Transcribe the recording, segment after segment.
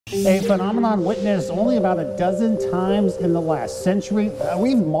A phenomenon witnessed only about a dozen times in the last century.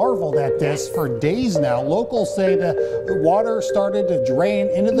 We've marveled at this for days now. Locals say the water started to drain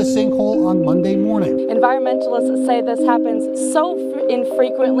into the sinkhole on Monday morning. Environmentalists say this happens so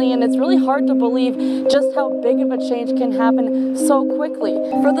infrequently, and it's really hard to believe just how big of a change can happen so quickly.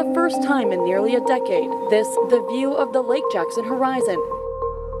 For the first time in nearly a decade, the view of the Lake Jackson horizon.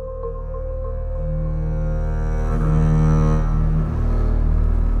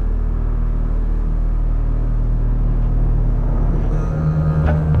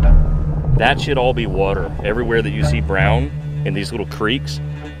 That should all be water. Everywhere that you see brown in these little creeks,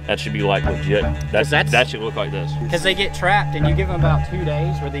 that should be like legit. That should look like this. Because they get trapped and you give them about 2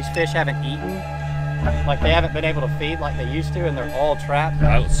 days where these fish haven't eaten. Like they haven't been able to feed like they used to, and they're all trapped.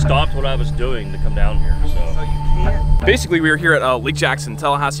 I stopped what I was doing to come down here, so you can't. Basically, we were here at Lake Jackson,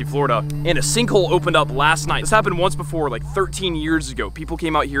 Tallahassee, Florida, and a sinkhole opened up last night. This happened once before, like 13 years ago. People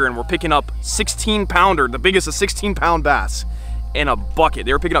came out here and were picking up 16-pounder, the biggest of 16-pound bass, in a bucket.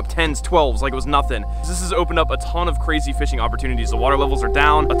 They were picking up 10s, 12s, like it was nothing. This has opened up a ton of crazy fishing opportunities. The water levels are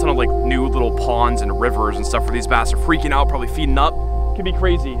down, a ton of like new little ponds and rivers and stuff where these bass are freaking out, probably feeding up. Could be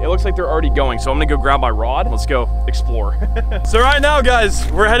crazy. It looks like they're already going, so I'm gonna go grab my rod. Let's go explore. So right now, guys,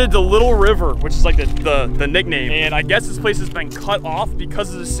 we're headed to Little River, which is like the nickname. And I guess this place has been cut off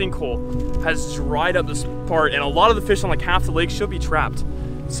because of the sinkhole has dried up this part, and a lot of the fish on like half the lake should be trapped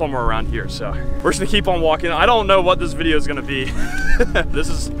somewhere around here. So we're just gonna keep on walking. I don't know what this video is gonna be. This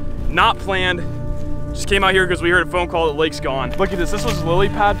is not planned. Just came out here because we heard a phone call that the lake's gone. Look at this. This was lily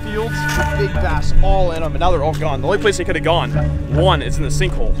pad fields. Big bass all in them, and now they're all gone. The only place they could have gone, one, is in the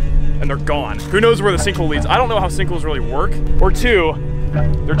sinkhole, and they're gone. Who knows where the sinkhole leads? I don't know how sinkholes really work. Or two,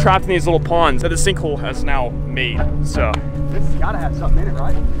 they're trapped in these little ponds that the sinkhole has now made. So this has got to have something in it,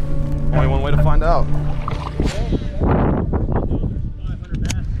 right? Only one way to find out.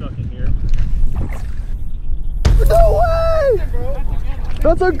 No way!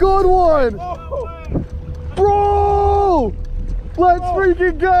 That's a good one! Bro! Let's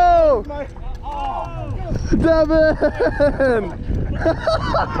freaking go! Devin!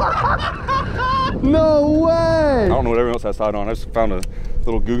 No way! I don't know what everyone else has tied on. I just found a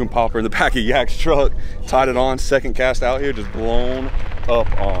little Guggen popper in the back of Yak's truck, tied it on, second cast out here, just blown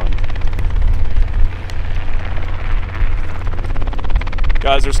up on.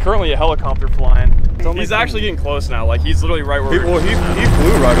 Guys, there's currently a helicopter flying. He's actually getting close now. Like, he's literally right where well, he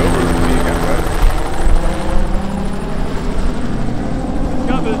flew right over me. He's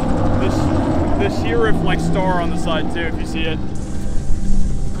got the sheriff like star on the side too, if you see it.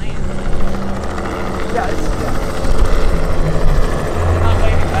 Yeah, it's not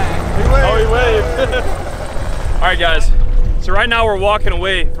waving back. He waved. Oh, he waved. All right, guys. So right now we're walking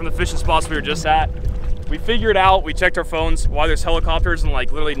away from the fishing spots we were just at. We figured out, we checked our phones, why there's helicopters and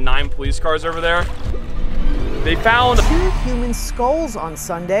like literally 9 police cars over there. They found 2 human skulls on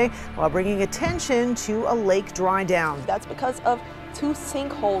Sunday while bringing attention to a lake dry down. That's because of 2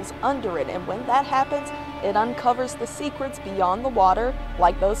 sinkholes under it, and when that happens, it uncovers the secrets beyond the water,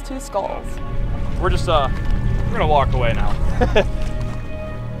 like those 2 skulls. We're just, we're gonna walk away now.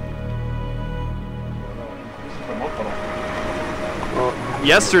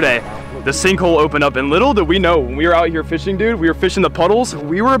 Yesterday, the sinkhole opened up, and little did we know, when we were out here fishing, dude, we were fishing the puddles.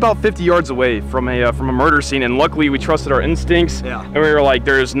 We were about 50 yards away from a murder scene, and luckily we trusted our instincts. Yeah. And we were like,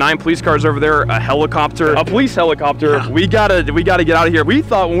 there's 9 police cars over there, a helicopter, a police helicopter. Yeah. We gotta get out of here. We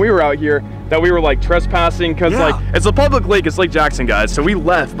thought when we were out here that we were like trespassing, because like it's a public lake, it's Lake Jackson, guys. So we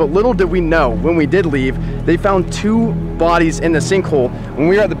left, but little did we know when we did leave, they found 2 bodies in the sinkhole. When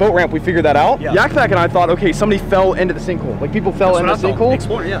we were at the boat ramp, we figured that out. Yeah. Yakpak and I thought, okay, somebody fell into the sinkhole. Like people fell into the sinkhole.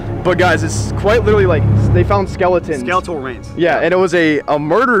 Exploring, yeah. But guys, it's quite literally like they found skeletons. Skeletal remains. Yeah, and it was a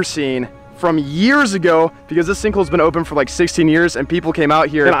murder scene from years ago, because this sinkhole's been open for like 16 years, and people came out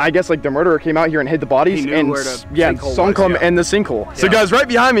here, and I guess like the murderer came out here and hid the bodies and sunk them in the sinkhole. Yeah. So guys, right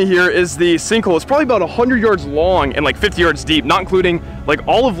behind me here is the sinkhole. It's probably about 100 yards long and like 50 yards deep, not including like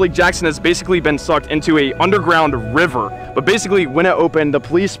all of Lake Jackson has basically been sucked into a underground river. But basically when it opened, the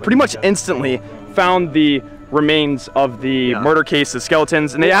police pretty much instantly found the remains of the murder case, the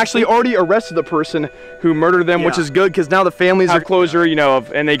skeletons, and they actually already arrested the person who murdered them, which is good because now the families have closure, you know,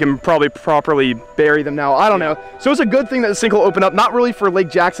 and they can probably properly bury them now. I don't know. So it's a good thing that the sinkhole opened up, not really for Lake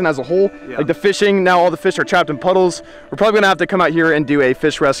Jackson as a whole, like the fishing, now all the fish are trapped in puddles. We're probably gonna have to come out here and do a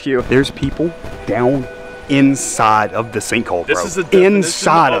fish rescue. There's people down inside of the sinkhole, bro. This is the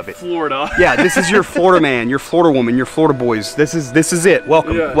inside of it. Florida. Yeah, this is your Florida man, your Florida woman, your Florida boys. This is it.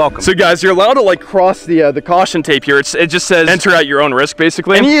 Welcome, welcome. So guys, you're allowed to like cross the caution tape here. It just says enter at your own risk,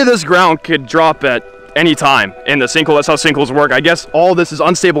 basically. Any of this ground could drop at any time in the sinkhole. That's how sinkholes work. I guess all this is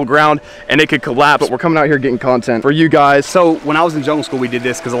unstable ground and it could collapse, but we're coming out here getting content for you guys. So when I was in jungle school, we did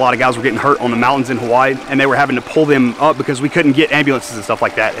this because a lot of guys were getting hurt on the mountains in Hawaii, and they were having to pull them up because we couldn't get ambulances and stuff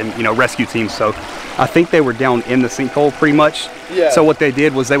like that, and you know, rescue teams. So I think they were down in the sinkhole pretty much. Yeah. So what they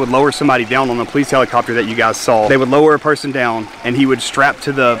did was they would lower somebody down on the police helicopter that you guys saw. They would lower a person down, and he would strap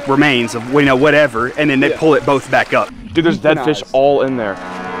to the remains of, you know, whatever, and then they'd pull it both back up. Dude, there's dead fish all in there.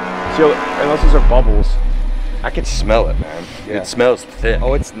 So unless those are bubbles. I can smell it, man. Yeah. It smells thick.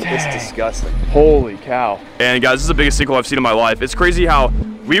 Oh, it's disgusting. Holy cow. And guys, this is the biggest sinkhole I've seen in my life. It's crazy how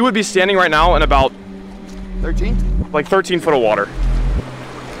we would be standing right now in about 13? Like 13 foot of water.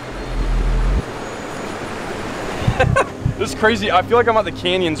 This is crazy. I feel like I'm at the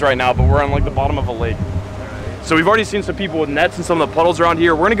canyons right now, but we're on like the bottom of a lake. So we've already seen some people with nets in some of the puddles around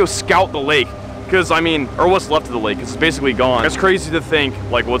here. We're gonna go scout the lake. Because, I mean, or what's left of the lake, it's basically gone. It's crazy to think,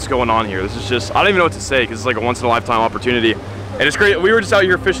 like, what's going on here. This is just, I don't even know what to say, because it's like a once-in-a-lifetime opportunity. And it's great, we were just out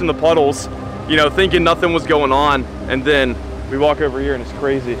here fishing the puddles, you know, thinking nothing was going on, and then we walk over here and it's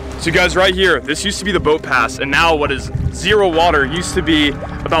crazy. So guys, right here, this used to be the boat pass, and now what is zero water used to be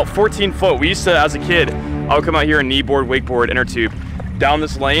about 14 foot. We used to, as a kid, I would come out here and kneeboard, wakeboard, inner tube down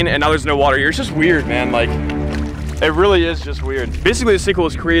this lane, and now there's no water here. It's just weird, man. Like, it really is just weird. Basically, the sinkhole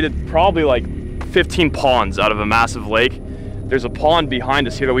was created probably like 15 ponds out of a massive lake. There's a pond behind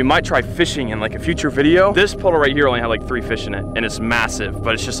us here that we might try fishing in like a future video. This puddle right here only had like 3 fish in it, and it's massive,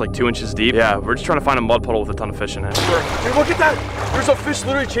 but it's just like 2 inches deep. Yeah, we're just trying to find a mud puddle with a ton of fish in it. Dude, look at that. There's a fish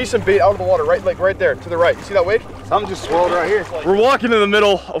literally chasing bait out of the water, right, like right there to the right. You see that wake? Something just swirled right here. We're walking in the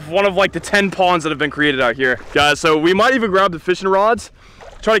middle of one of like the 10 ponds that have been created out here. Guys, so we might even grab the fishing rods,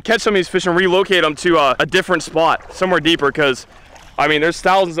 try to catch some of these fish and relocate them to a different spot, somewhere deeper, because I mean, there's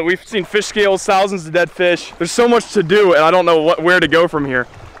thousands that we've seen fish scales, thousands of dead fish. There's so much to do, and I don't know where to go from here.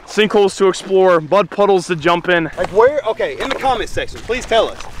 Sinkholes to explore, mud puddles to jump in. Like where? Okay, in the comment section, please tell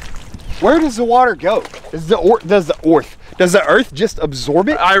us. Where does the water go? Does the earth just absorb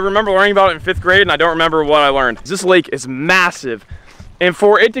it? I remember learning about it in 5th grade, and I don't remember what I learned. This lake is massive, and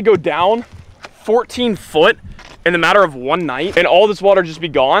for it to go down 14 foot in the matter of one night, and all this water just be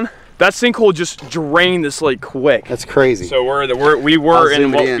gone, that sinkhole just drained this lake quick. That's crazy. So we were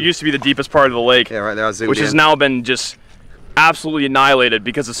in what used to be the deepest part of the lake. Yeah, right there, I was zoomed which in. has now been just absolutely annihilated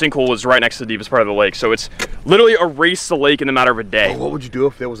because the sinkhole was right next to the deepest part of the lake. So it's literally erased the lake in the matter of a day. Oh, what would you do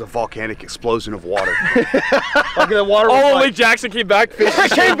if there was a volcanic explosion of water? Like the water oh, Lake Jackson came back.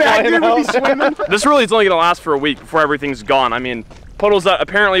 Came back, dude, we'd be swimming. This really is only gonna last for a week before everything's gone. I mean, puddles that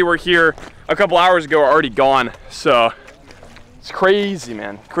apparently were here a couple hours ago are already gone. So it's crazy,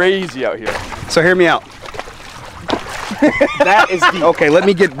 man. Crazy out here. So hear me out. That is deep. Okay, let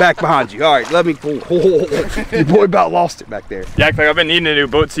me get back behind you. All right, let me. Your boy about lost it back there. Yakpak, I've been needing a new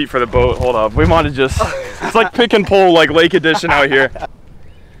boat seat for the boat. Hold up. We want to just, it's like pick and pull, like lake edition out here.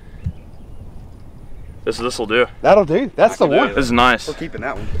 This will do. That'll do. That's the one. This is nice. We're keeping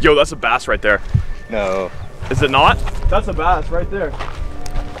that one. Yo, that's a bass right there. No. Is it not? That's a bass right there.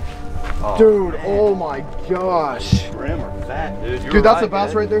 Oh, dude, man. Oh my gosh. Brim or fat, dude. Dude, that's a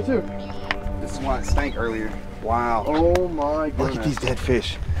bass right there too. This is why it stank earlier. Wow. Oh my goodness. Look at these dead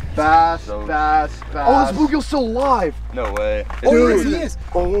fish. Bass, bass, bass. Oh, this bluegill's still alive. No way. Dude, he is.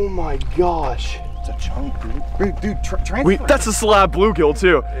 Oh my gosh. It's a chunk, dude. Dude, transfer. That's a slab bluegill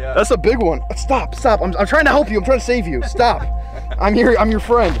too. Yeah. That's a big one. Stop, stop. I'm trying to help you. I'm trying to save you. Stop. I'm here. I'm your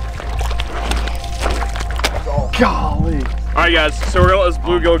friend. Oh, golly. All right, guys, so we're gonna let this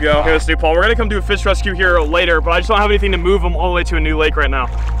bluegill go. Here's St. Paul. We're gonna come do a fish rescue here later, but I just don't have anything to move him all the way to a new lake right now.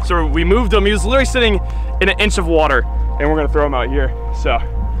 So we moved him. He was literally sitting in an inch of water, and we're gonna throw him out here. So,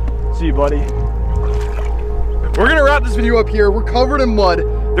 see you, buddy. We're gonna wrap this video up here. We're covered in mud.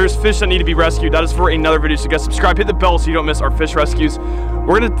 There's fish that need to be rescued. That is for another video, so guys, subscribe, hit the bell so you don't miss our fish rescues.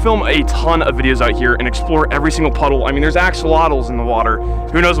 We're gonna film a ton of videos out here and explore every single puddle. I mean, there's axolotls in the water.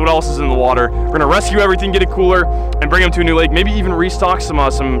 Who knows what else is in the water? We're gonna rescue everything, get it cooler, and bring them to a new lake. Maybe even restock some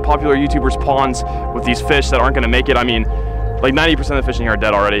popular YouTubers' ponds with these fish that aren't gonna make it. I mean, like 90% of the fishing here are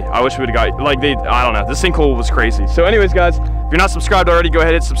dead already. I wish we would've got, like I don't know, the sinkhole was crazy. So anyways, guys, if you're not subscribed already, go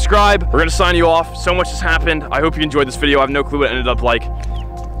ahead and hit subscribe. We're gonna sign you off. So much has happened. I hope you enjoyed this video. I have no clue what it ended up like.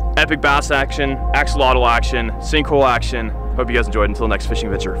 Epic bass action, axolotl action, sinkhole action. Hope you guys enjoyed. Until the next fishing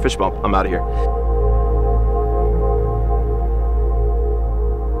adventure, fish bump, I'm out of here.